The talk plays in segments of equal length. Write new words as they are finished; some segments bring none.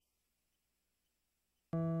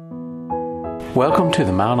Welcome to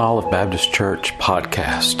the Mount Olive Baptist Church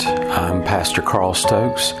podcast. I'm Pastor Carl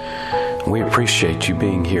Stokes. We appreciate you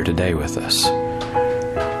being here today with us.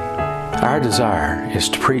 Our desire is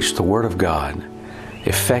to preach the Word of God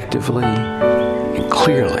effectively and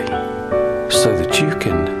clearly so that you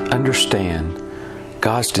can understand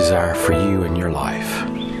God's desire for you in your life.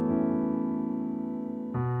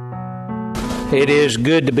 It is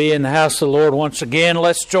good to be in the house of the Lord once again.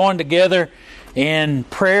 Let's join together in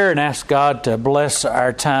prayer and ask God to bless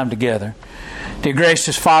our time together. Dear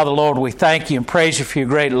gracious Father, Lord, we thank you and praise you for your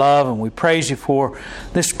great love, and we praise you for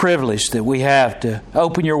this privilege that we have to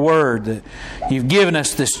open your word, that you've given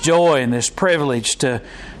us this joy and this privilege to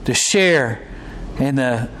share in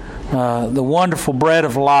the wonderful bread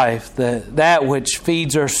of life, that which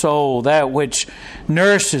feeds our soul, that which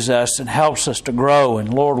nourishes us and helps us to grow.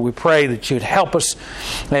 And Lord, we pray that you'd help us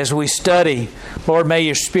as we study. Lord, may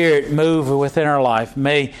your Spirit move within our life.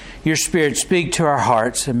 May your Spirit speak to our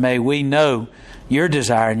hearts, and may we know your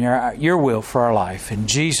desire and your will for our life. In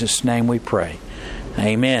Jesus' name we pray.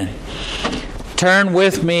 Amen. Turn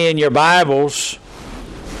with me in your Bibles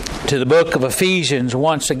to the book of Ephesians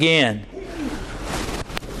once again.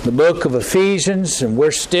 The book of Ephesians, and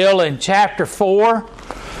we're still in chapter 4,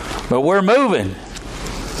 but we're moving.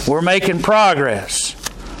 We're making progress.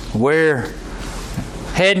 We're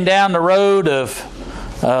heading down the road of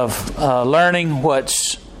learning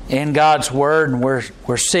what's in God's Word, and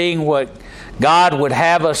we're seeing what God would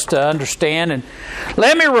have us to understand. And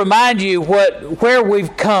let me remind you where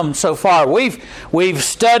we've come so far. We've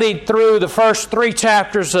studied through the first 3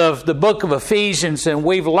 chapters of the book of Ephesians, and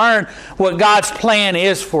we've learned what God's plan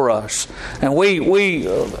is for us. And we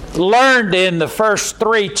learned in the first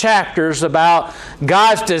 3 chapters about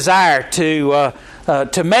God's desire to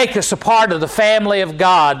make us a part of the family of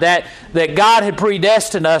God, that God had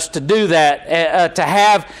predestined us to do that, to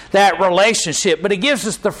have that relationship. But He gives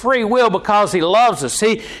us the free will because He loves us.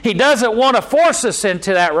 He doesn't want to force us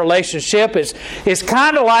into that relationship. It's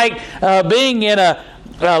kind of like being in a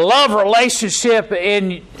love relationship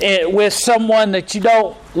with someone that you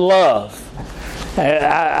don't love.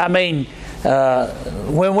 When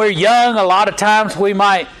we're young, a lot of times we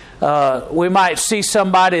might see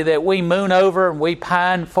somebody that we moon over and we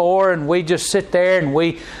pine for, and we just sit there and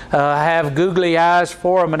we have googly eyes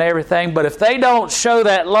for them and everything. But if they don't show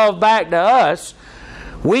that love back to us,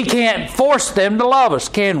 we can't force them to love us,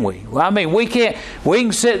 can we? I mean, we can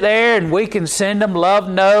sit there and we can send them love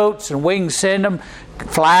notes, and we can send them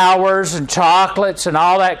flowers and chocolates and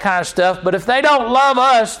all that kind of stuff. But if they don't love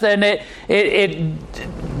us, then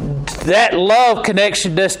that love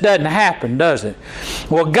connection just doesn't happen, does it?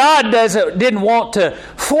 Well, God didn't want to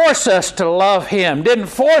force us to love Him, didn't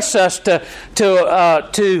force us into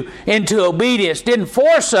obedience, didn't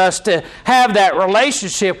force us to have that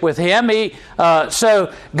relationship with Him.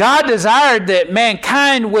 So God desired that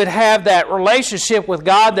mankind would have that relationship with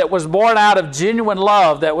God that was born out of genuine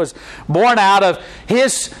love, that was born out of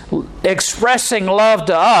His expressing love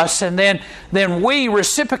to us, and then we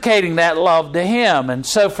reciprocating that love to Him. And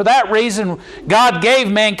so for that reason, God gave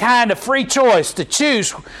mankind a free choice to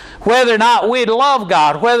choose whether or not we'd love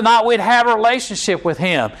God, whether or not we'd have a relationship with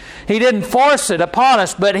Him. He didn't force it upon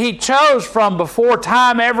us, but He chose from before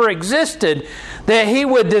time ever existed that He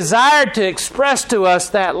would desire to express to us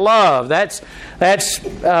that love. That's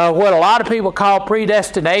what a lot of people call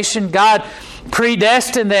predestination. God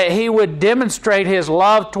predestined that He would demonstrate His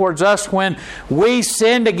love towards us when we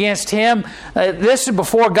sinned against Him. This is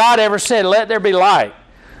before God ever said, "Let there be light."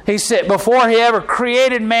 He said, before He ever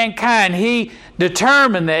created mankind, He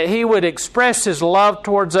determined that He would express His love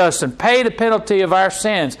towards us and pay the penalty of our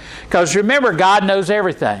sins. Because remember, God knows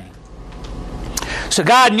everything. So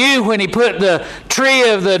God knew when He put the tree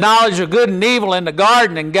of the knowledge of good and evil in the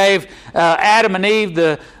garden and gave Adam and Eve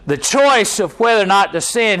the choice of whether or not to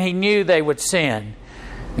sin, He knew they would sin.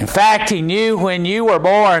 In fact, He knew when you were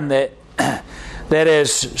born that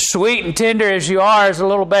as sweet and tender as you are as a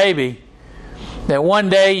little baby, that one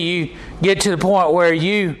day you get to the point where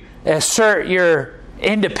you assert your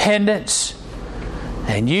independence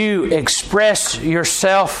and you express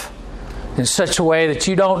yourself in such a way that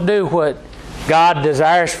you don't do what God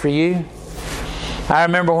desires for you. I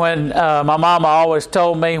remember when my mama always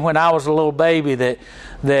told me when I was a little baby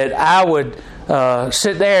that I would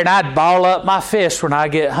sit there and I'd ball up my fist when I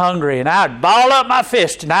get hungry, and I'd ball up my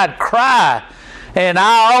fist and I'd cry. And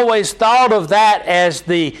I always thought of that as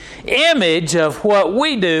the image of what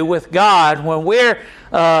we do with God when we're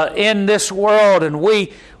in this world and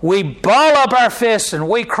we ball up our fists and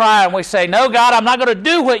we cry and we say, "No, God, I'm not going to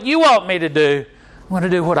do what you want me to do. I'm going to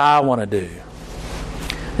do what I want to do."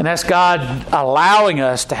 And that's God allowing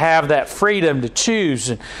us to have that freedom to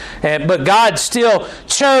choose. But God still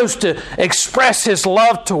chose to express His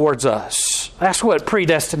love towards us. That's what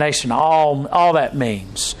predestination, all that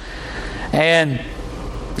means. And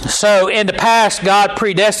so in the past, God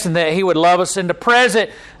predestined that He would love us. In the present,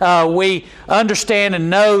 we understand and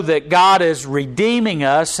know that God is redeeming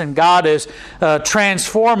us and God is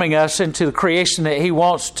transforming us into the creation that He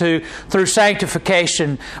wants to through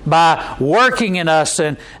sanctification by working in us.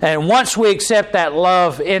 And once we accept that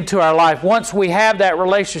love into our life, once we have that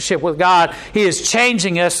relationship with God, He is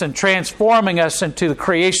changing us and transforming us into the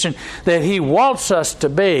creation that He wants us to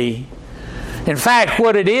be. In fact,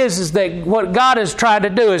 what it is that what God is trying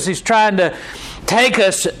to do is He's trying to take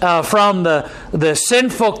us from the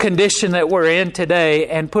sinful condition that we're in today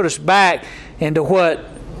and put us back into what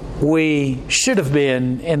we should have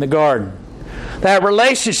been in the garden. That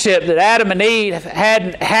relationship that Adam and Eve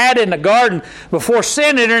had in the garden before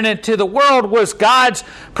sin entered into the world was God's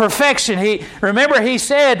perfection. Remember He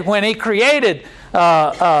said when He created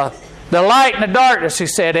the light and the darkness, He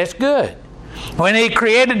said, it's good. When He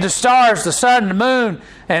created the stars, the sun, the moon,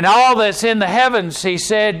 and all that's in the heavens, He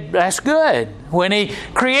said, that's good. When He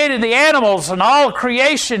created the animals and all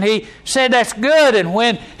creation, He said, that's good. And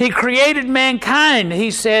when He created mankind,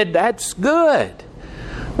 He said, that's good.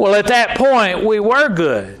 Well, at that point, we were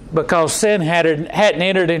good because sin hadn't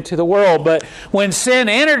entered into the world. But when sin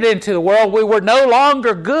entered into the world, we were no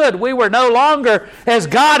longer good. We were no longer as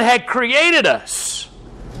God had created us.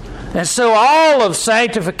 And so all of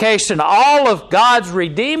sanctification, all of God's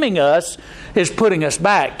redeeming us is putting us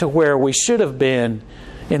back to where we should have been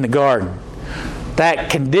in the garden. That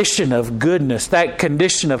condition of goodness, that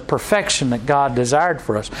condition of perfection that God desired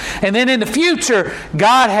for us. And then in the future,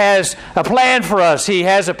 God has a plan for us. He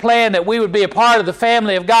has a plan that we would be a part of the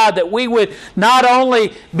family of God, that we would not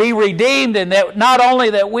only be redeemed and that not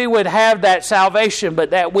only that we would have that salvation,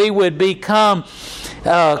 but that we would become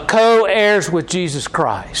co-heirs with Jesus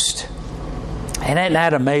Christ. And isn't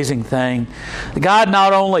that an amazing thing? God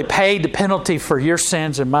not only paid the penalty for your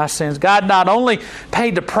sins and my sins, God not only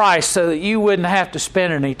paid the price so that you wouldn't have to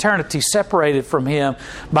spend an eternity separated from Him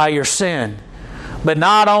by your sin, but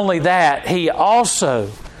not only that, He also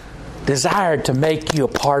desired to make you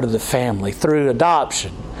a part of the family through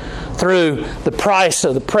adoption. Through the price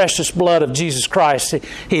of the precious blood of Jesus Christ.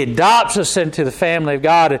 He adopts us into the family of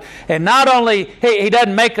God. And not only, He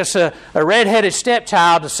doesn't make us a red-headed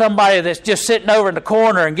stepchild to somebody that's just sitting over in the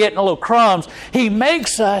corner and getting a little crumbs. He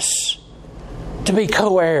makes us to be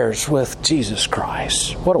co-heirs with Jesus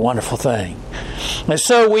Christ. What a wonderful thing. And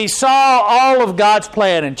so we saw all of God's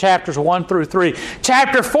plan in chapters 1 through 3.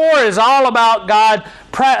 Chapter 4 is all about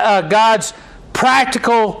God's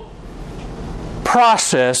practical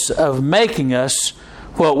process of making us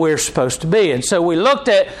what we're supposed to be. And so we looked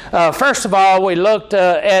at, first of all, we looked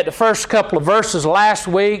at the first couple of verses last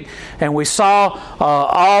week, and we saw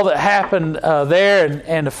all that happened there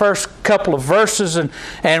in the first couple of verses, and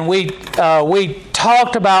we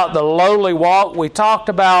talked about the lowly walk. We talked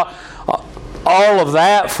about all of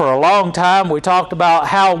that for a long time. We talked about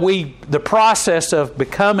how the process of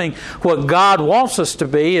becoming what God wants us to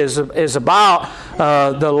be is about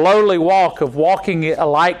the lowly walk of walking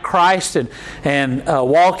like Christ and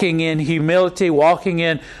walking in humility, walking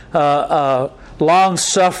in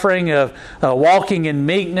long-suffering, of walking in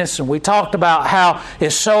meekness. And we talked about how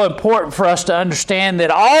it's so important for us to understand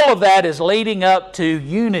that all of that is leading up to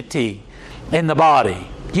unity in the body.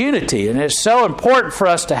 Unity. And it's so important for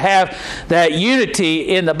us to have that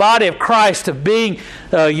unity in the body of Christ, of being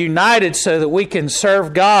united so that we can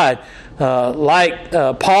serve God. Like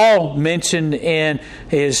Paul mentioned in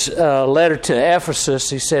his letter to Ephesus,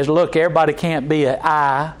 he says, look, everybody can't be an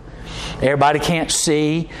eye. Everybody can't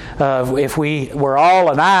see. If we were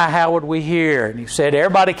all an eye, how would we hear? And he said,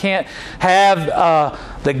 everybody can't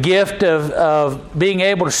have the gift of being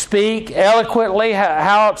able to speak eloquently.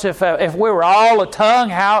 How else, if we were all a tongue,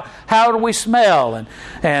 how do we smell?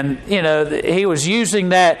 And you know, he was using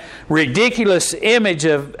that ridiculous image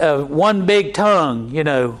of one big tongue. You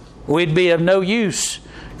know, we'd be of no use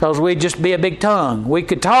because we'd just be a big tongue. We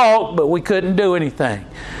could talk, but we couldn't do anything.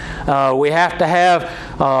 We have to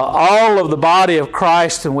have all of the body of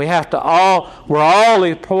Christ, and we're all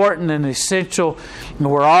important and essential,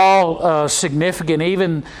 and we're all significant,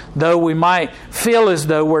 even though we might feel as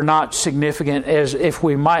though we're not significant. As if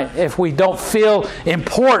we don't feel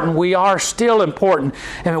important, we are still important,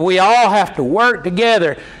 and we all have to work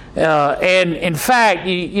together. And in fact,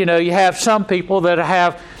 you have some people that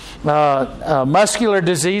have muscular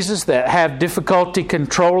diseases, that have difficulty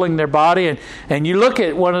controlling their body. And you look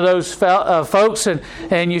at one of those folks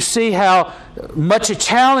and you see how much a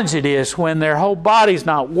challenge it is when their whole body's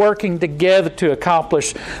not working together to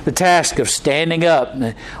accomplish the task of standing up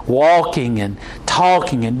and walking and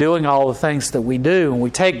talking and doing all the things that we do and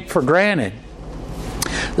we take for granted.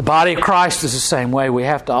 The body of Christ is the same way. We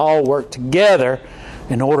have to all work together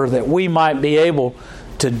in order that we might be able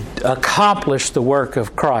to accomplish the work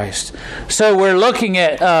of Christ. So we're looking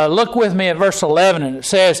at, look with me at verse 11, and it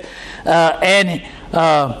says,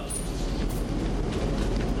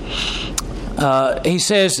 he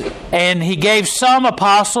says, and he gave some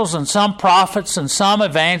apostles and some prophets and some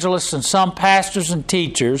evangelists and some pastors and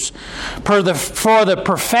teachers for the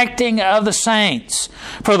perfecting of the saints,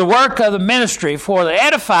 for the work of the ministry, for the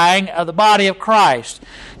edifying of the body of Christ,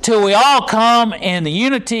 till we all come in the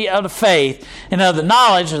unity of the faith and of the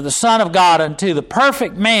knowledge of the Son of God, unto the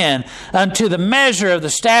perfect man, unto the measure of the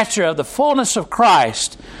stature of the fullness of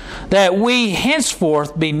Christ, that we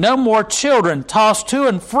henceforth be no more children, tossed to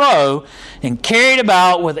and fro and carried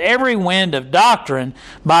about with every wind of doctrine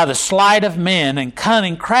by the sleight of men and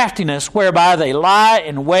cunning craftiness, whereby they lie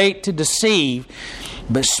in wait to deceive,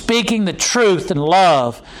 but speaking the truth in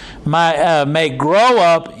love may grow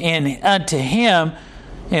up unto Him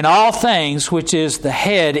in all things, which is the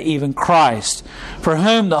head, even Christ, for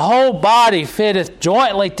whom the whole body fitteth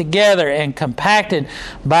jointly together and compacted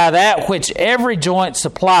by that which every joint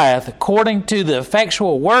supplieth, according to the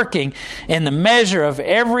effectual working in the measure of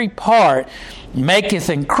every part, maketh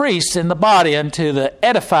increase in the body unto the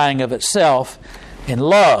edifying of itself in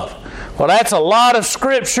love. Well, that's a lot of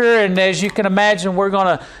Scripture, and as you can imagine, we're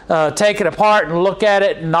going to take it apart and look at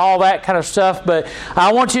it and all that kind of stuff. But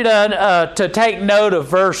I want you to take note of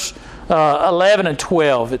verse 11 and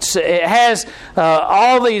 12. It has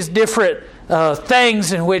all these different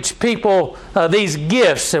things in which people, these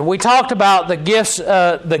gifts, and we talked about the gifts,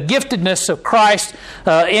 the giftedness of Christ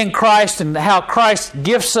in Christ, and how Christ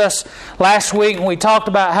gifts us last week. And we talked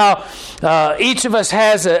about how each of us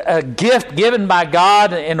has a gift given by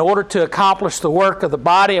God in order to accomplish the work of the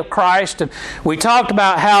body of Christ. And we talked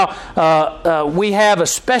about how we have a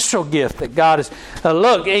special gift that God has.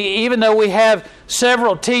 Look, even though we have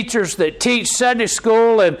several teachers that teach Sunday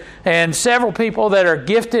school and several people that are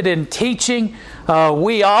gifted in teaching,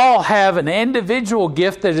 we all have an individual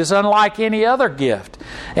gift that is unlike any other gift.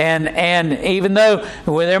 And even though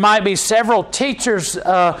there might be several teachers,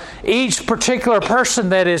 each particular person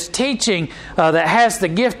that is teaching, that has the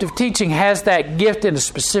gift of teaching, has that gift in a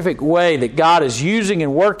specific way that God is using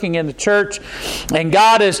and working in the church. And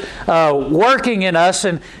God is working in us.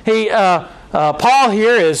 And Paul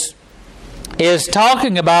here is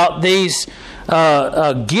talking about these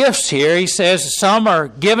gifts here. He says some are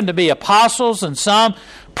given to be apostles, and some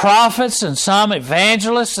prophets, and some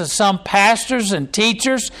evangelists, and some pastors and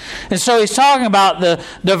teachers. And so he's talking about the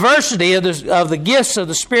diversity of the gifts of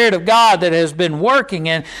the Spirit of God that has been working.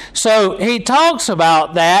 And so he talks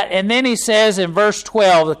about that, and then he says in verse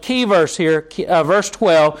 12, the key verse here, verse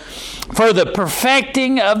 12, for the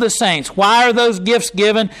perfecting of the saints. Why are those gifts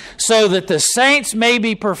given? So that the saints may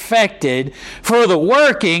be perfected, for the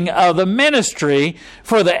working of the ministry,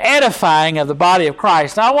 for the edifying of the body of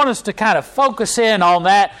Christ. Now, I want us to kind of focus in on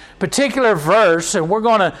that particular verse, and we're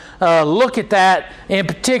going to look at that in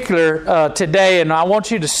particular today. And I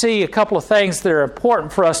want you to see a couple of things that are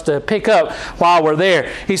important for us to pick up while we're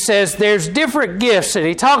there. He says there's different gifts, and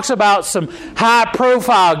he talks about some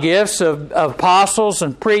high-profile gifts of apostles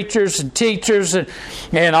and preachers and teachers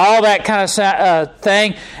and all that kind of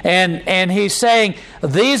thing. And he's saying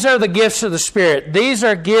these are the gifts of the Spirit. These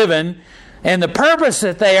are given, and the purpose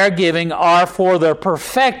that they are giving are for the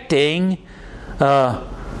perfecting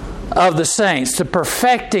of the saints, the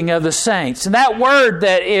perfecting of the saints. And that word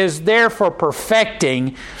that is there for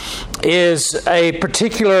perfecting is a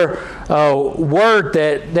particular word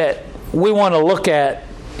that we want to look at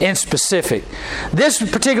in specific. This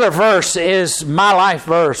particular verse is my life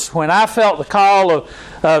verse. When I felt the call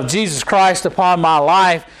of Jesus Christ upon my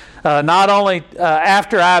life, not only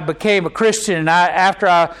after I became a Christian and after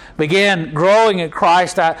I began growing in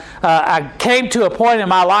Christ, I came to a point in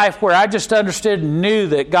my life where I just understood and knew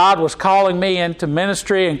that God was calling me into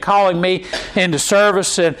ministry and calling me into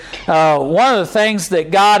service. And one of the things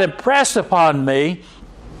that God impressed upon me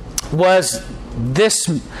was this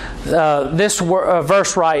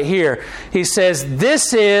verse right here. He says,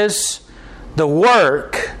 this is the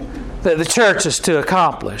work that the church is to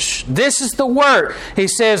accomplish. This is the work. He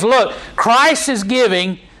says, look, Christ is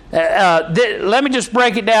giving let me just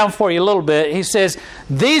break it down for you a little bit. He says,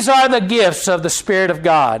 these are the gifts of the Spirit of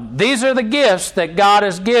God. These are the gifts that God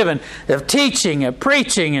has given of teaching, of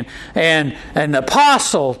preaching, and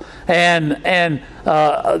apostle, and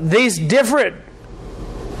these different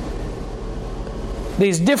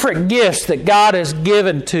gifts that God has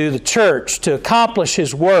given to the church to accomplish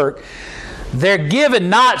His work. They're given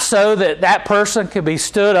not so that person can be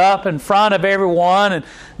stood up in front of everyone and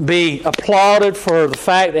be applauded for the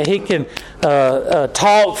fact that he can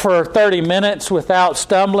talk for 30 minutes without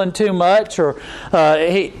stumbling too much, or God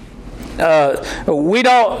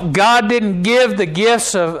didn't give the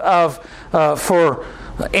gifts for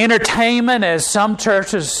entertainment as some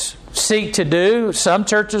churches seek to do. Some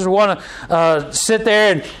churches want to sit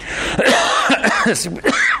there and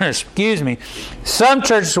excuse me. Some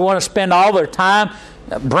churches want to spend all their time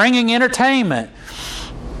bringing entertainment.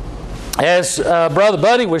 As Brother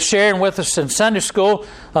Buddy was sharing with us in Sunday school,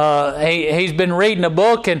 he's been reading a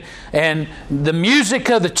book, and the music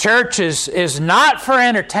of the church is not for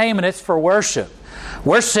entertainment; it's for worship.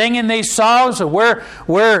 We're singing these songs, and we're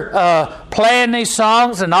playing these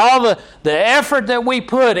songs, and all the effort that we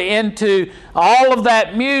put into all of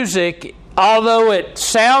that music, although it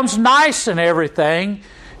sounds nice and everything,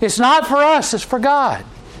 it's not for us, it's for God.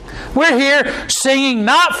 We're here singing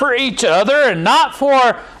not for each other and not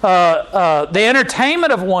for the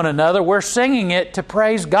entertainment of one another. We're singing it to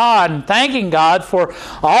praise God and thanking God for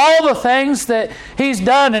all the things that He's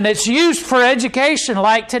done. And it's used for education,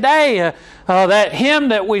 like today. That hymn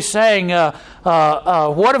that we sang,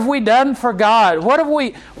 what have we done for God?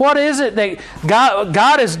 What is it that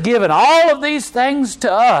God has given all of these things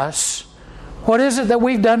to us? What is it that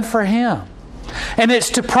we've done for Him? And it's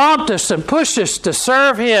to prompt us and push us to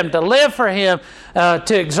serve Him, to live for Him,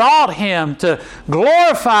 to exalt Him, to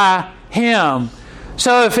glorify Him.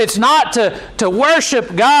 So if it's not to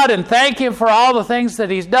worship God and thank Him for all the things that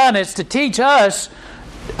He's done, it's to teach us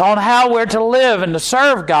on how we're to live and to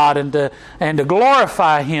serve God and to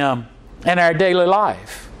glorify Him in our daily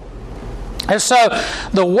life. And so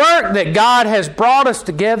the work that God has brought us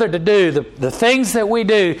together to do, the things that we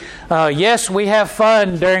do, yes, we have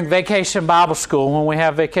fun during Vacation Bible School when we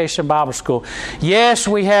have Vacation Bible School. Yes,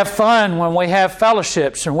 we have fun when we have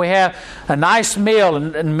fellowships and we have a nice meal,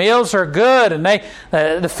 and meals are good, and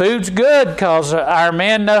the food's good because our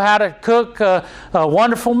men know how to cook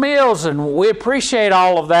wonderful meals, and we appreciate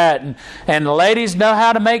all of that. And the ladies know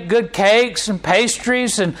how to make good cakes and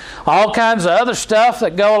pastries and all kinds of other stuff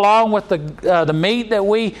that go along with the meat that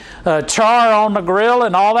we char on the grill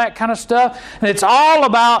and all that kind of stuff. And it's all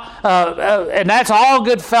about, and that's all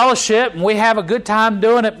good fellowship, and we have a good time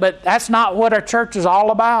doing it, but that's not what our church is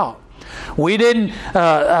all about. We didn't,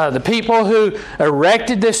 the people who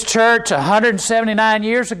erected this church 179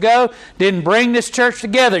 years ago didn't bring this church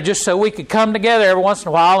together just so we could come together every once in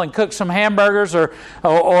a while and cook some hamburgers or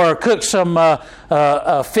cook some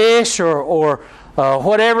fish or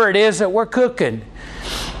whatever it is that we're cooking.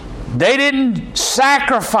 They didn't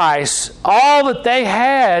sacrifice all that they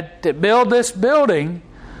had to build this building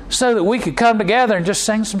so that we could come together and just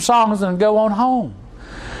sing some songs and go on home.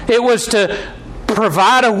 It was to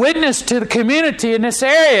provide a witness to the community in this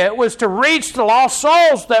area. It was to reach the lost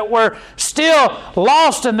souls that were still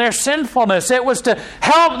lost in their sinfulness. It was to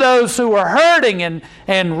help those who were hurting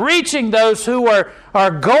and reaching those who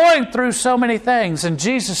are going through so many things. And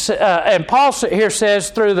Jesus and Paul here says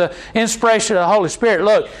through the inspiration of the Holy Spirit,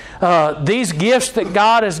 look, these gifts that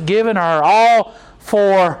God has given are all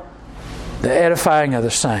for the edifying of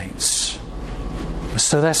the saints.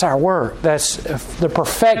 So that's our work. That's the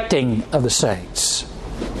perfecting of the saints.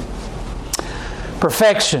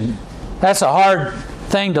 Perfection. That's a hard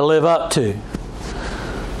thing to live up to.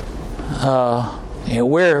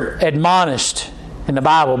 We're admonished in the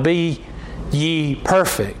Bible, be ye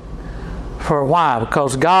perfect. For why?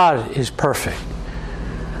 Because God is perfect.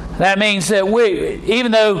 That means that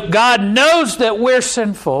even though God knows that we're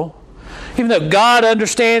sinful, even though God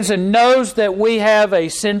understands and knows that we have a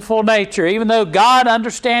sinful nature, even though God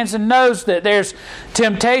understands and knows that there's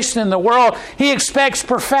temptation in the world, He expects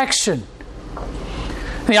perfection.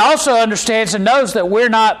 And He also understands and knows that we're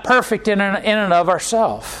not perfect in and of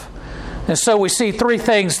ourselves. And so we see three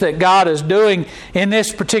things that God is doing in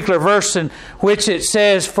this particular verse, in which it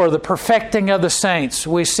says, for the perfecting of the saints.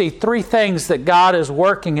 We see three things that God is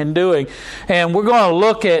working and doing. And we're going to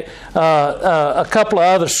look at a couple of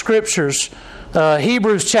other scriptures.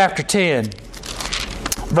 Hebrews chapter 10,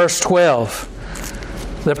 verse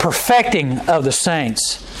 12. The perfecting of the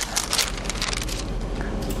saints.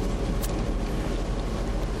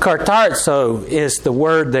 Katarzo is the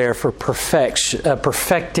word there for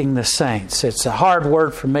perfecting the saints. It's a hard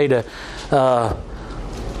word for me to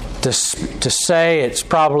say. It's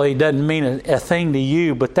probably doesn't mean a thing to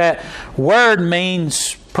you, but that word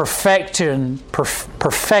means perfecting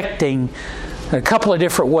in a couple of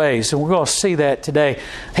different ways, and we're going to see that today.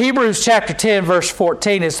 Hebrews chapter 10 verse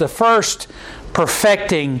 14 is the first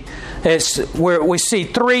perfecting. It's where we see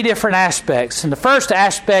three different aspects, and the first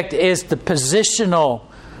aspect is the positional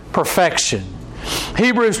perfection.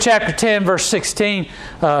 Hebrews chapter 10 verse 16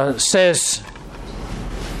 says,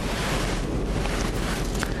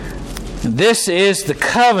 "This is the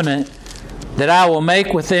covenant that I will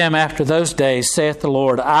make with them after those days, saith the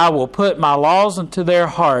Lord. I will put my laws into their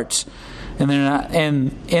hearts,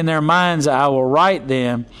 and in their minds I will write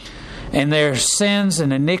them, and their sins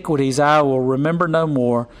and iniquities I will remember no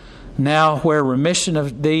more. Now where remission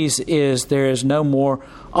of these is, there is no more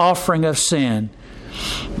offering of sin."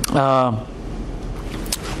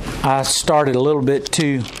 I started a little bit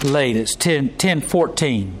too late. It's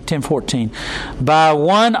 10:14. "By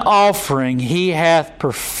one offering he hath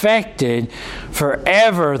perfected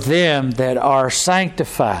forever them that are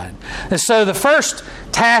sanctified." And so the first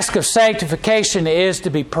task of sanctification is to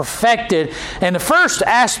be perfected. And the first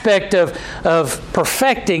aspect of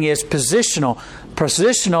perfecting is positional.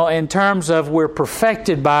 Positional in terms of we're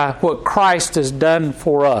perfected by what Christ has done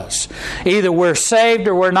for us. Either we're saved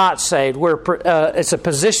or we're not saved. It's a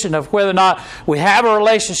position of whether or not we have a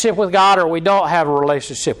relationship with God or we don't have a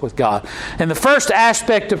relationship with God. And the first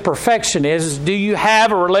aspect of perfection is do you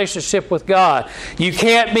have a relationship with God? You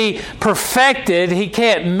can't be perfected. He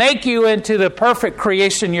can't make you into the perfect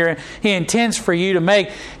creation He intends for you to make.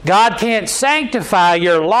 God can't sanctify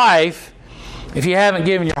your life if you haven't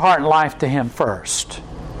given your heart and life to Him first.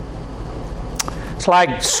 It's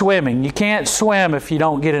like swimming. You can't swim if you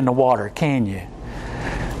don't get in the water, can you?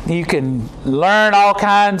 You can learn all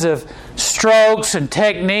kinds of strokes and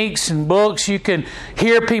techniques and books. You can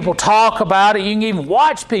hear people talk about it. You can even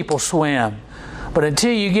watch people swim. But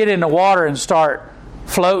until you get in the water and start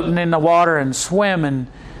floating in the water and swimming,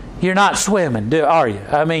 you're not swimming, are you?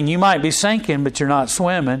 I mean, you might be sinking, but you're not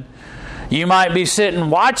swimming. You might be sitting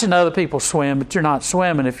watching other people swim, but you're not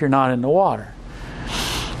swimming if you're not in the water.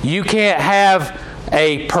 You can't have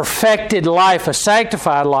a perfected life, a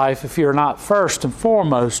sanctified life, if you're not first and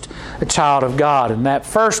foremost a child of God. And that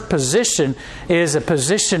first position is a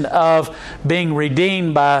position of being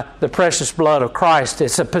redeemed by the precious blood of Christ.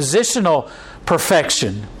 It's a positional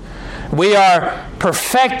perfection. We are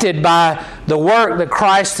perfected by the work that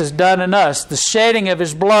Christ has done in us, the shedding of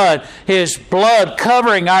His blood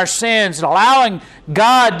covering our sins and allowing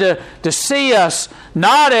God to see us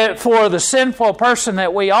not for the sinful person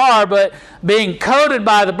that we are, but being coated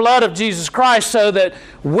by the blood of Jesus Christ so that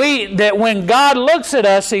when God looks at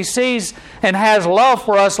us, He sees and has love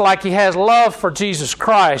for us like He has love for Jesus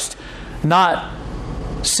Christ, not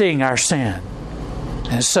seeing our sin.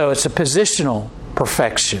 And so it's a positional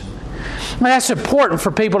perfection. I mean, that's important for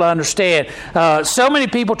people to understand. So many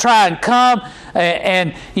people try and come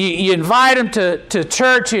and you invite them to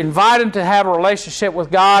church, you invite them to have a relationship with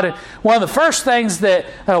God. And one of the first things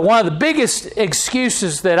one of the biggest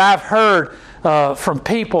excuses that I've heard from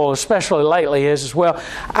people, especially lately, is well,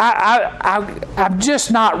 I'm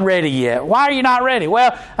just not ready yet. Why are you not ready?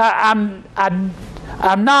 Well, I'm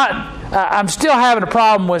still having a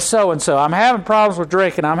problem with so-and-so. I'm having problems with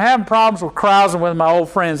drinking. I'm having problems with carousing with my old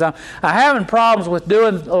friends. I'm having problems with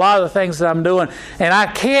doing a lot of the things that I'm doing. And I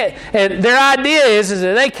can't, and their idea is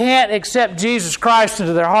that they can't accept Jesus Christ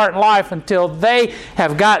into their heart and life until they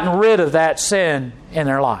have gotten rid of that sin in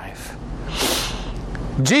their life.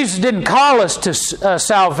 Jesus didn't call us to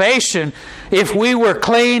salvation if we were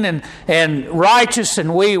clean and righteous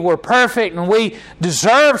and we were perfect and we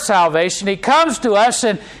deserve salvation. He comes to us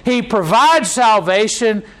and He provides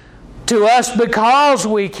salvation to us because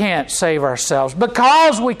we can't save ourselves,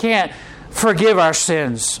 because we can't forgive our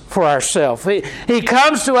sins for ourselves. He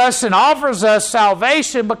comes to us and offers us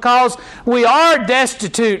salvation because we are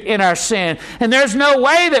destitute in our sin. And there's no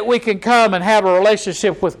way that we can come and have a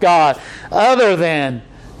relationship with God other than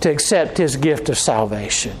to accept His gift of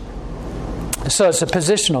salvation. So it's a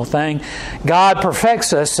positional thing. God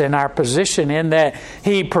perfects us in our position in that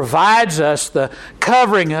He provides us the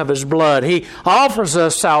covering of His blood. He offers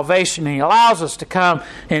us salvation. He allows us to come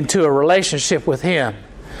into a relationship with Him.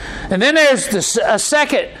 And then there's a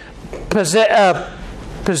second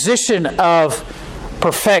position of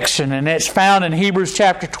perfection, and it's found in Hebrews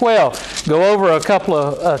chapter 12. Go over a couple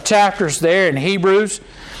of chapters there in Hebrews.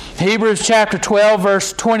 Hebrews chapter 12,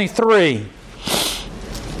 verse 23.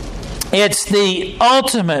 It's the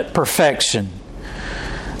ultimate perfection.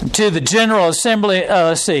 To the general assembly,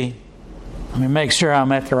 let's see. Let me make sure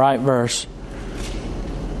I'm at the right verse.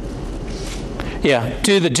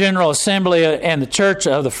 To the general assembly and the church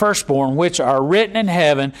of the firstborn, which are written in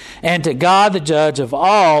heaven, and to God the judge of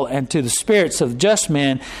all, and to the spirits of just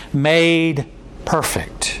men made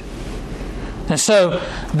perfect. And so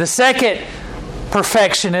the second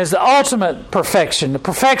perfection is the ultimate perfection, the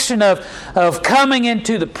perfection of coming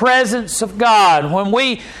into the presence of God. When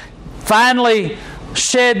we finally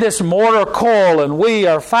shed this mortal coil and we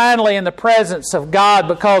are finally in the presence of God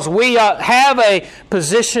because we have a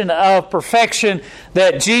position of perfection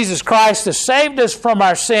that Jesus Christ has saved us from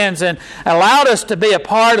our sins and allowed us to be a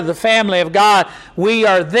part of the family of God, we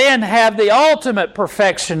are then have the ultimate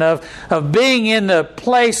perfection of being in the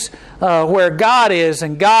place where God is,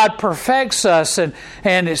 and God perfects us. And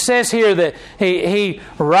it says here that He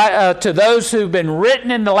to those who've been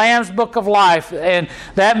written in the Lamb's Book of Life, and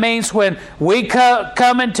that means when we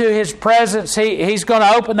come into His presence, He's going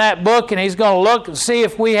to open that book and He's going to look and see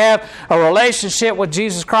if we have a relationship with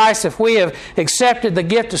Jesus Christ, if we have accepted the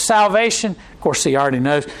gift of salvation. Of course, He already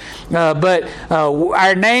knows. But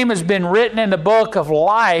our name has been written in the book of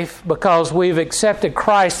life because we've accepted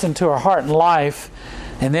Christ into our heart and life.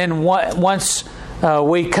 And then once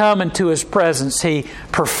we come into His presence, He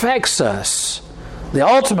perfects us, the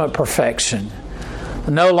ultimate perfection.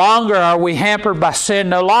 No longer are we hampered by sin.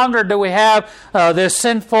 No longer do we have this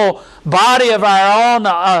sinful body of our own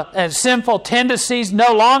and sinful tendencies.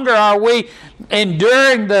 No longer are we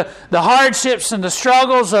enduring the hardships and the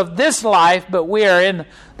struggles of this life, but we are in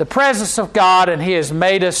the presence of God, and He has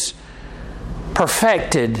made us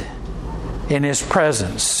perfected in His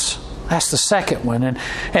presence. That's the second one.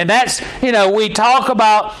 And that's, we talk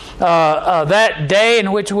about that day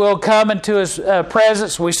in which we'll come into His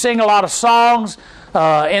presence. We sing a lot of songs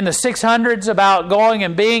in the 600s about going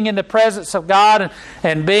and being in the presence of God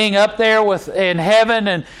and being up there in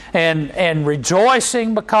heaven and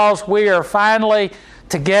rejoicing because we are finally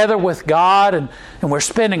together with God and we're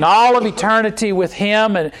spending all of eternity with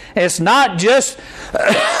Him. And it's not just,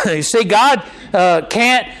 you see, God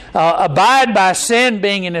can't abide by sin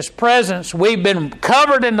being in His presence. We've been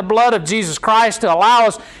covered in the blood of Jesus Christ to allow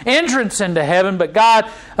us entrance into heaven, but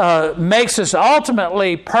God makes us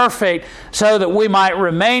ultimately perfect so that we might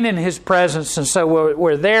remain in His presence. And so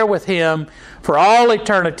we're there with Him for all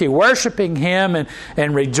eternity, worshiping Him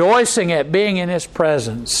and rejoicing at being in His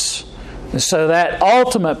presence. And so that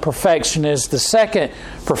ultimate perfection is the second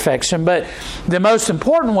perfection. But the most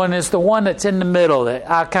important one is the one that's in the middle that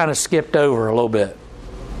I kind of skipped over a little bit.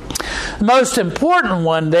 The most important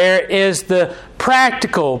one there is the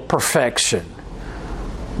practical perfection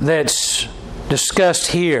that's discussed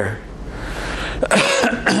here.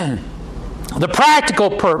 The practical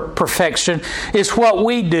perfection is what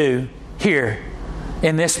we do here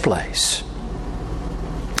in this place.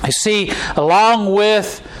 You see, along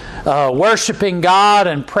with worshiping God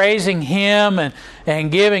and praising Him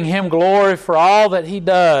and giving Him glory for all that He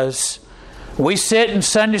does, we sit in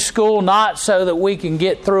Sunday school not so that we can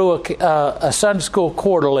get through a Sunday school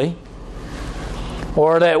quarterly,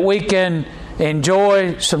 or that we can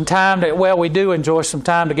enjoy some time. We do enjoy some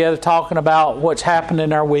time together talking about what's happened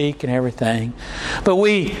in our week and everything. But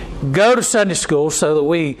we go to Sunday school so that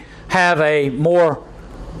we have a more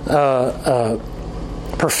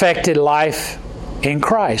perfected life in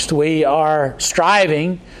Christ. We are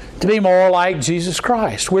striving to be more like Jesus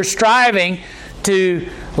Christ. We're striving to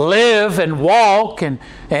live and walk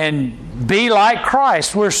and be like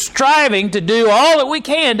Christ. We're striving to do all that we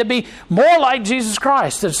can to be more like Jesus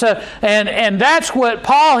Christ. And so, and that's what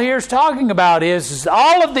Paul here is talking about is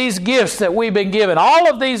all of these gifts that we've been given, all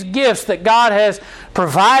of these gifts that God has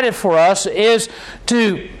provided for us is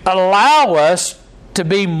to allow us to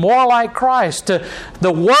be more like Christ.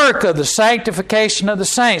 The work of the sanctification of the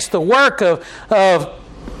saints, the work of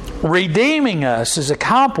redeeming us is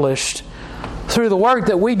accomplished through the work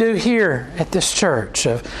that we do here at this church.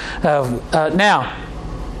 Now,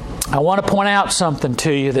 I want to point out something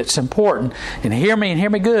to you that's important, and hear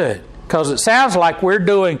me good, because it sounds like we're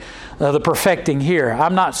doing the perfecting here.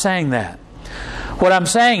 I'm not saying that. What I'm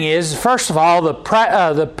saying is, first of all, the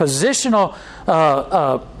positional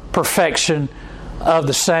perfection of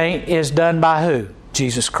the saint is done by who?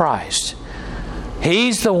 Jesus Christ.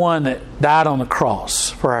 He's the one that died on the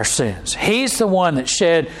cross for our sins. He's the one that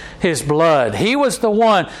shed His blood. He was the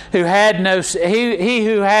one who had no He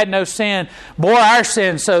who had no sin bore our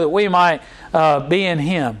sins so that we might be in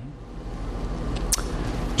Him.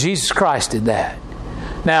 Jesus Christ did that.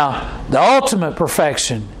 Now, the ultimate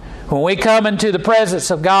perfection, when we come into the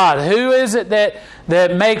presence of God, who is it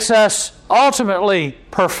that makes us ultimately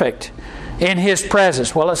perfect in His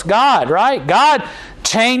presence? Well, it's God, right? God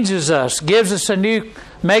changes us, makes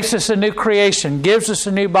us a new creation, gives us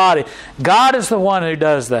a new body. God is the one who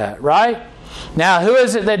does that, right? Now, who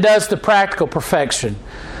is it that does the practical perfection?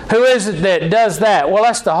 Who is it that does that? Well,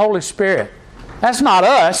 that's the Holy Spirit. That's not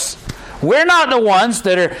us. We're not the ones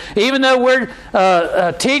that are, even though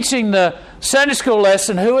we're teaching the Sunday school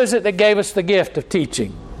lesson, who is it that gave us the gift of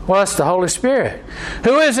teaching? Well, it's the Holy Spirit.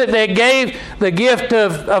 Who is it that gave the gift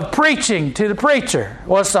of preaching to the preacher?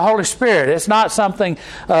 Well, it's the Holy Spirit. It's not something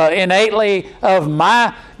innately of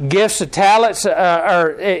my gifts and talents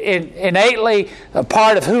or innately a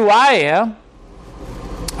part of who I am.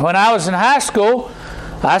 When I was in high school,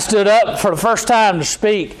 I stood up for the first time to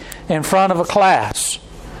speak in front of a class.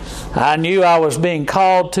 I knew I was being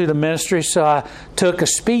called to the ministry, so I took a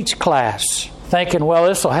speech class, thinking, well,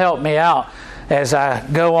 this will help me out as I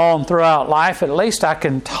go on throughout life. At least I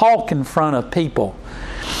can talk in front of people.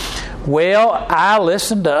 Well, I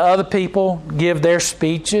listened to other people give their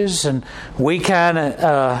speeches, and we kind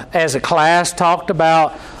of, as a class, talked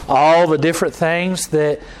about all the different things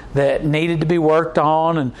that needed to be worked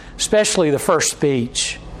on, and especially the first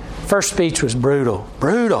speech. First speech was brutal.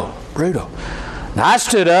 Now, I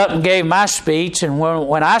stood up and gave my speech, and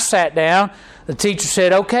when I sat down, the teacher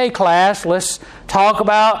said, okay, class, let's talk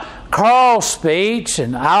about Carl's speech.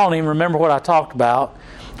 And I don't even remember what I talked about.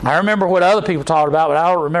 I remember what other people talked about, but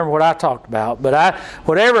I don't remember what I talked about. But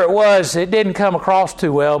whatever it was, it didn't come across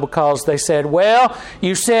too well, because they said, well,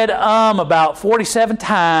 you said about 47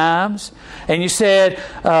 times, and you said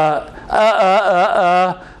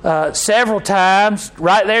several times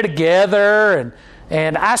right there together,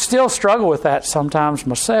 and I still struggle with that sometimes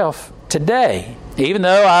myself today. Even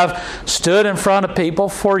though I've stood in front of people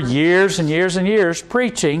for years and years and years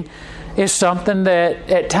preaching, is something that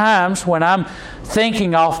at times when I'm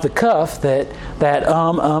thinking off the cuff that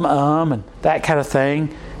and that kind of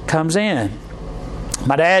thing comes in.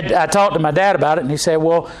 I talked to my dad about it, and he said,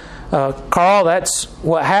 well, Carl, that's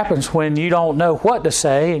what happens when you don't know what to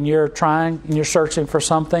say and you're searching for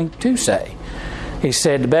something to say. He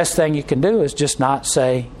said, the best thing you can do is just not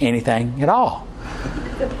say anything at all.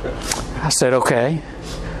 I said, okay.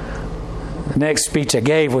 The next speech I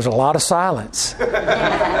gave was a lot of silence.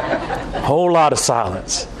 A whole lot of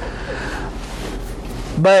silence.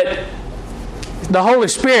 But the Holy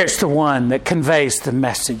Spirit's the one that conveys the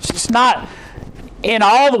message. It's not in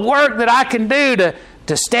all the work that I can do to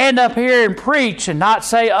stand up here and preach and not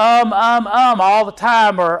say all the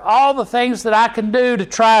time, or all the things that I can do to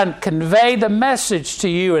try and convey the message to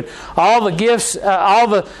you, and all the gifts, all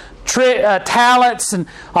the talents, and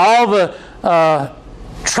all the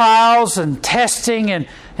trials and testing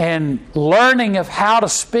and learning of how to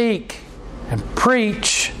speak and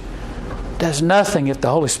preach does nothing if the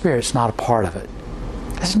Holy Spirit's not a part of it.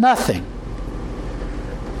 It's nothing.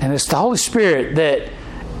 And it's the Holy Spirit that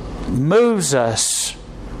moves us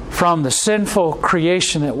from the sinful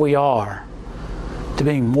creation that we are to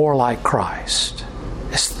being more like Christ.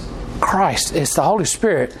 It's Christ. It's the Holy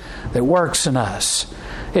Spirit that works in us.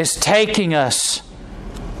 It's taking us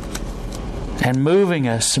and moving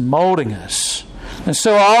us and molding us. And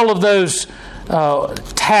so all of those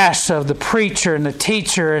tasks of the preacher and the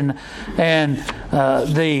teacher and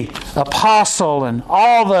the apostle, and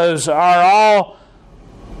all those are all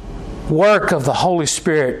work of the Holy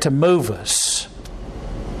Spirit to move us.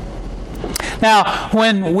 Now,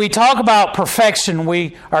 when we talk about perfection,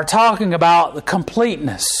 we are talking about the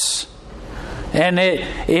completeness. And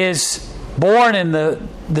it is born in the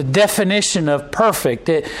definition of perfect.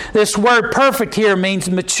 This word perfect here means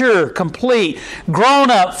mature, complete,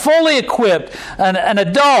 grown up, fully equipped, an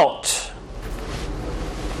adult.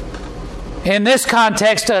 In this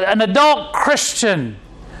context, an adult Christian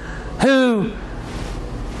who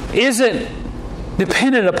isn't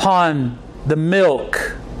dependent upon the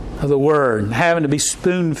milk of the Word, and having to be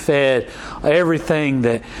spoon-fed everything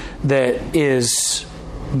that is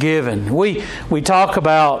given. We talk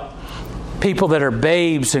about people that are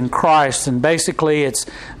babes in Christ, and basically it's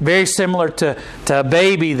very similar to a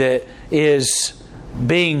baby that is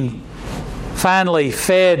being finally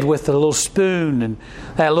fed with a little spoon, and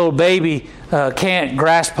that little baby can't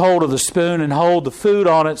grasp hold of the spoon and hold the food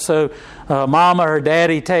on it, so mama or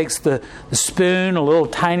daddy takes the spoon, a little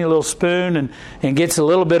tiny little spoon, and gets a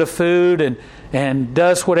little bit of food and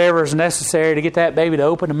does whatever is necessary to get that baby to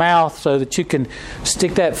open the mouth so that you can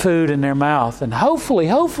stick that food in their mouth. And hopefully,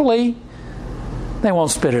 they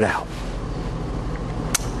won't spit it out.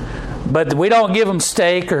 But we don't give them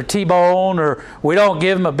steak or T-bone, or we don't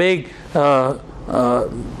give them a big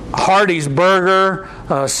Hardee's burger,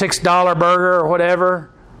 $6 burger or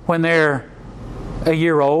whatever when they're a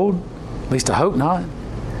year old. At least I hope not.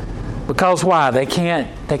 Because why? They can't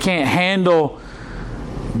handle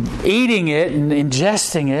eating it and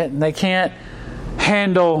ingesting it, and they can't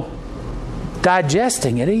handle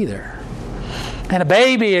digesting it either. And a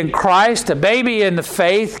baby in Christ, a baby in the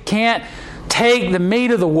faith, can't take the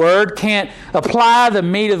meat of the Word, can't apply the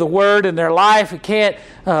meat of the Word in their life. It can't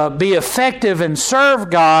be effective and serve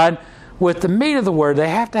God with the meat of the Word. They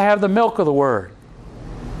have to have the milk of the Word.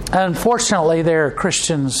 Unfortunately, there are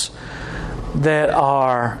Christians that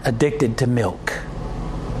are addicted to milk.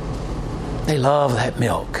 They love that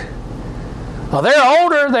milk. Well, they're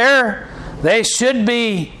older. They should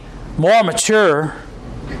be more mature,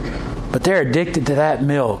 but they're addicted to that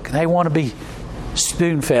milk. They want to be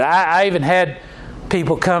spoon-fed. I even had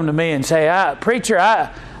people come to me and say, "Preacher, I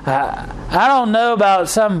don't know about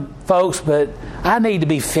some folks, but I need to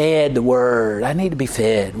be fed the Word. I need to be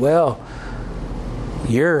fed." Well,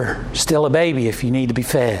 you're still a baby if you need to be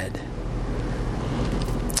fed.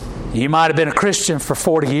 You might have been a Christian for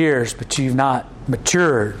 40 years, but you've not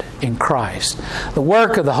matured in Christ. The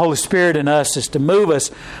work of the Holy Spirit in us is to move us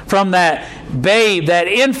from that babe, that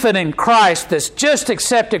infant in Christ that's just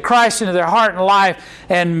accepted Christ into their heart and life,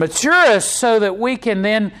 and mature us so that we can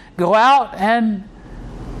then go out and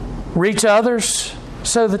reach others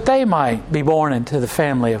so that they might be born into the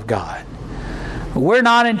family of God. We're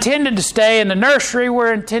not intended to stay in the nursery.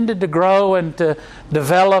 We're intended to grow and to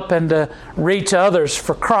develop and to reach others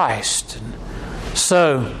for Christ.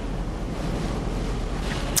 So,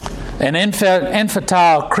 an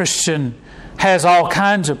infantile Christian has all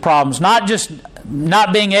kinds of problems. Not just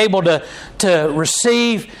not being able to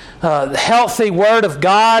receive the healthy Word of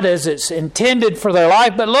God as it's intended for their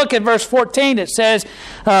life. But look at verse 14. It says,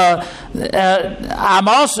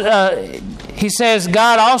 he says,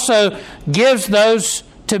 God also gives those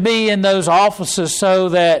to be in those offices so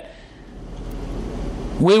that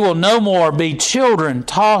we will no more be children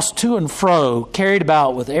tossed to and fro, carried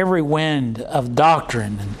about with every wind of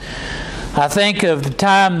doctrine. And I think of the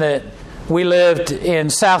time that we lived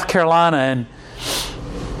in South Carolina, and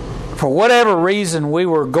for whatever reason we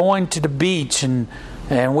were going to the beach, and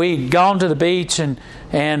we'd gone to the beach, and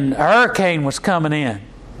a hurricane was coming in.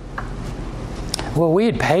 Well, we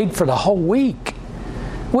had paid for the whole week.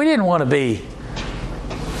 We didn't want to be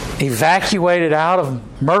evacuated out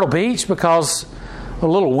of Myrtle Beach because of a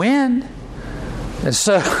little wind. And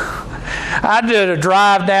so I did a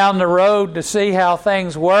drive down the road to see how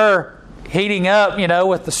things were heating up,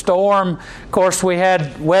 with the storm. Of course, we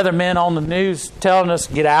had weathermen on the news telling us,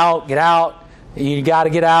 get out. You got to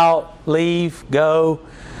get out, leave, go.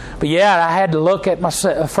 But yeah, I had to look at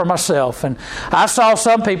for myself. And I saw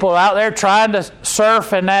some people out there trying to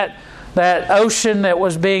surf in that ocean that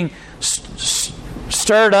was being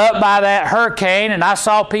stirred up by that hurricane. And I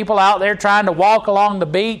saw people out there trying to walk along the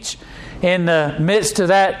beach in the midst of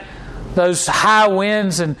those high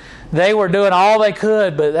winds. And they were doing all they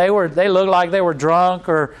could, but they looked like they were drunk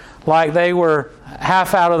or like they were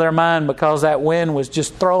half out of their mind because that wind was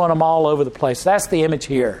just throwing them all over the place. That's the image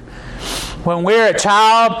here. When we're a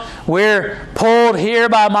child, we're pulled here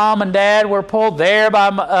by mom and dad. We're pulled there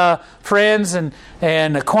by friends and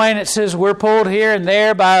acquaintances. We're pulled here and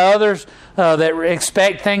there by others that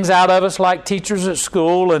expect things out of us, like teachers at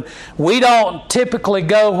school. And we don't typically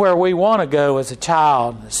go where we want to go as a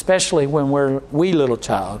child, especially when we're a wee little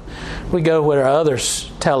child. We go where others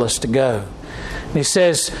tell us to go. And he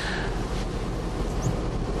says,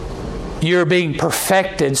 you're being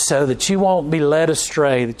perfected so that you won't be led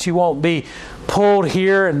astray, that you won't be pulled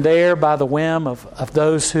here and there by the whim of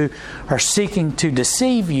those who are seeking to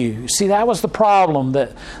deceive you. See, that was the problem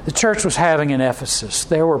that the church was having in Ephesus.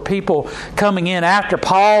 There were people coming in after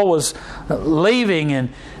Paul was leaving, and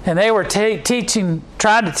they were trying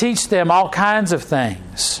to teach them all kinds of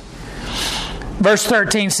things. Verse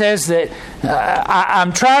 13 says that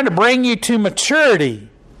I'm trying to bring you to maturity.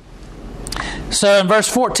 So in verse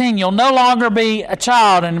 14, you'll no longer be a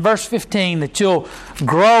child. And in verse 15, that you'll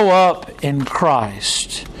grow up in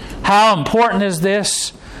Christ. How important is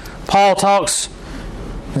this? Paul talks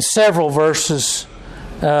in several verses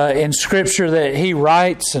in Scripture that he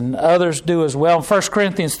writes, and others do as well. In 1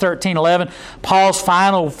 Corinthians 13:11, Paul's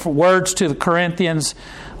final words to the Corinthians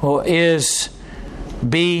is,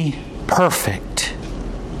 be perfect.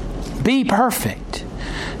 Be perfect.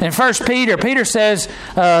 In 1 Peter says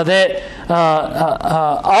that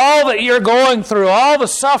all that you're going through, all the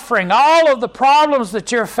suffering, all of the problems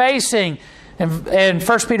that you're facing, and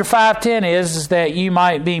 1 Peter 5:10 is that you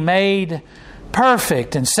might be made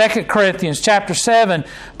perfect. In 2 Corinthians chapter 7,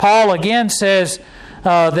 Paul again says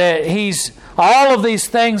that all of these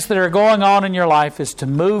things that are going on in your life is to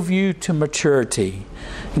move you to maturity.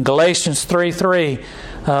 In Galatians 3:3,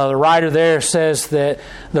 the writer there says that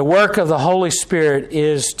the work of the Holy Spirit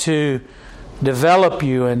is to develop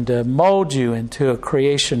you and to mold you into a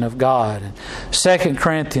creation of God. And 2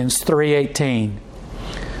 Corinthians 3:18,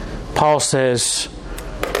 Paul says,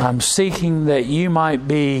 I'm seeking that you might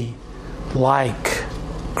be like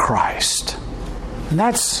Christ. And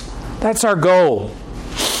that's our goal.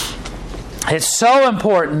 It's so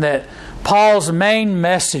important that Paul's main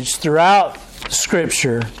message throughout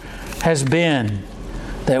Scripture has been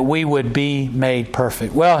that we would be made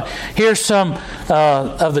perfect. Well, here's some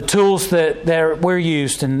of the tools that we're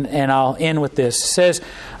used, and I'll end with this. It says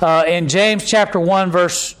in James chapter 1,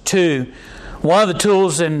 verse 2, one of the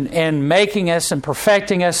tools in making us and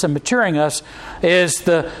perfecting us and maturing us is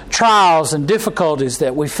the trials and difficulties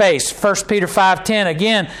that we face. 1 Peter 5:10,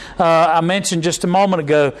 again, I mentioned just a moment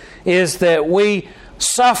ago, is that we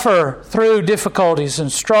suffer through difficulties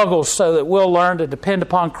and struggles so that we'll learn to depend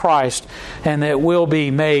upon Christ and that we'll be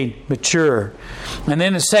made mature. And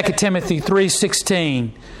then in 2 Timothy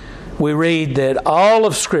 3:16, we read that all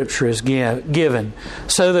of Scripture is given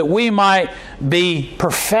so that we might be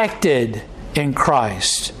perfected in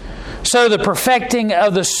Christ. So the perfecting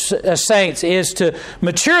of the saints is to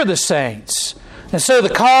mature the saints. And so the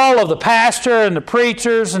call of the pastor and the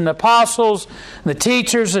preachers and the apostles and the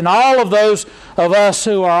teachers and all of those of us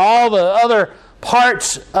who are all the other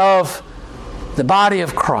parts of the body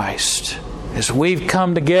of Christ, as we've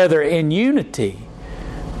come together in unity,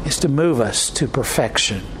 is to move us to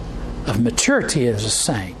perfection of maturity as a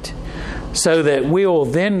saint, so that we will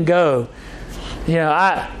then go.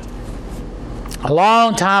 A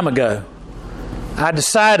long time ago, I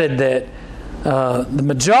decided that the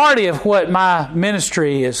majority of what my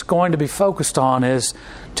ministry is going to be focused on is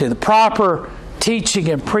to the proper teaching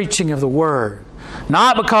and preaching of the Word.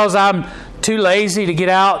 Not because I'm too lazy to get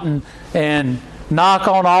out and knock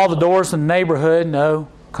on all the doors in the neighborhood. No,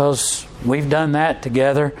 because we've done that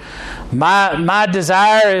together. My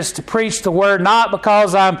desire is to preach the Word not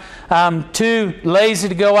because I'm too lazy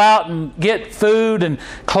to go out and get food and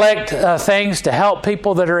collect things to help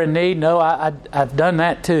people that are in need. No, I've done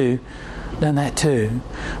that too. But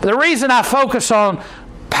the reason I focus on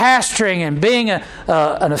pastoring and being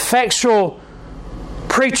an effectual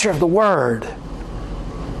preacher of the Word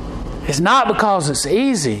is not because it's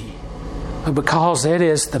easy, but because it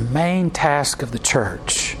is the main task of the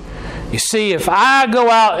church. You see, if I go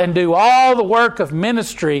out and do all the work of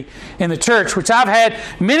ministry in the church, which I've had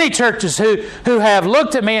many churches who have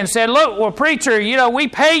looked at me and said, look, well, preacher, we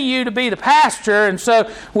pay you to be the pastor, and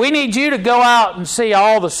so we need you to go out and see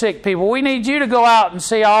all the sick people. We need you to go out and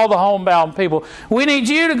see all the homebound people. We need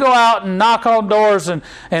you to go out and knock on doors and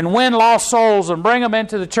win lost souls and bring them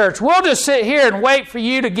into the church. We'll just sit here and wait for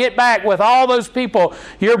you to get back with all those people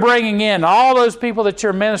you're bringing in, all those people that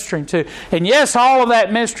you're ministering to. And yes, all of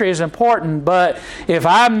that ministry is important. But if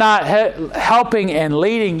I'm not helping and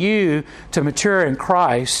leading you to mature in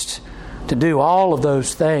Christ, to do all of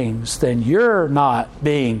those things, then you're not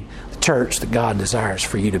being the church that God desires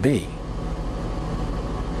for you to be.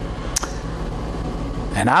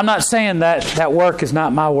 And I'm not saying that work is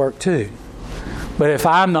not my work too. But if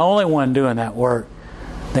I'm the only one doing that work,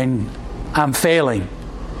 then I'm failing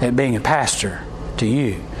at being a pastor to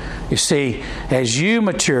you. You see, as you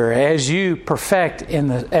mature, as you perfect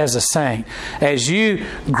as a saint, as you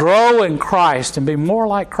grow in Christ and be more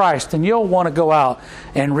like Christ, then you'll want to go out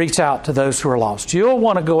and reach out to those who are lost. You'll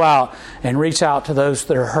want to go out and reach out to those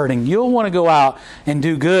that are hurting. You'll want to go out and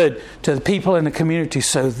do good to the people in the community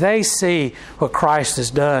so they see what Christ has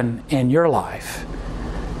done in your life.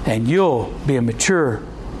 And you'll be a mature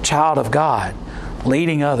child of God,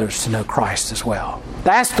 leading others to know Christ as well.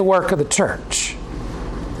 That's the work of the church.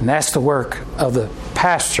 And that's the work of the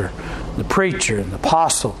pastor, the preacher, and the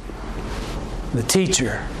apostle, the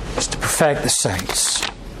teacher, is to perfect the saints.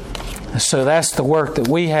 And so that's the work that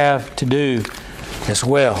we have to do as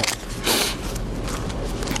well.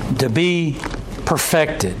 To be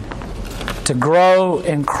perfected, to grow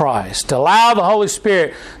in Christ, to allow the Holy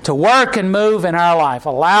Spirit to work and move in our life,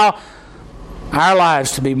 allow our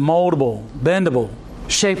lives to be moldable, bendable,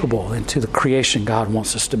 shapeable into the creation God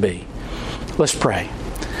wants us to be. Let's pray.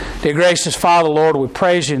 Dear gracious Father, Lord, we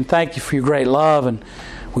praise you and thank you for your great love, and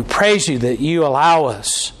we praise you that you allow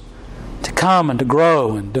us to come and to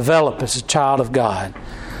grow and develop as a child of God.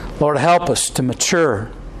 Lord, help us to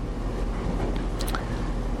mature,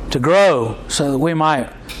 to grow so that we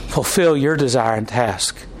might fulfill your desire and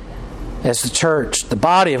task as the church, the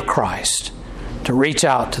body of Christ, to reach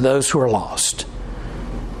out to those who are lost.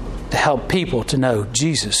 to help people to know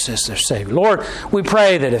Jesus as their Savior. Lord, we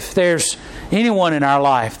pray that if there's anyone in our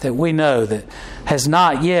life that we know that has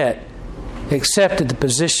not yet accepted the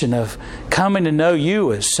position of coming to know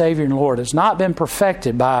You as Savior and Lord, has not been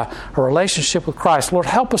perfected by a relationship with Christ, Lord,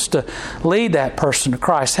 help us to lead that person to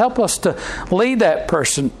Christ. Help us to lead that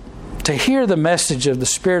person to hear the message of the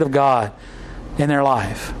Spirit of God in their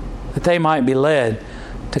life, that they might be led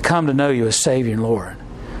to come to know You as Savior and Lord.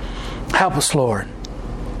 Help us, Lord,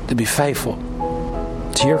 to be faithful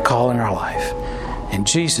to Your call in our life. In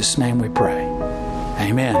Jesus' name we pray.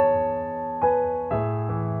 Amen.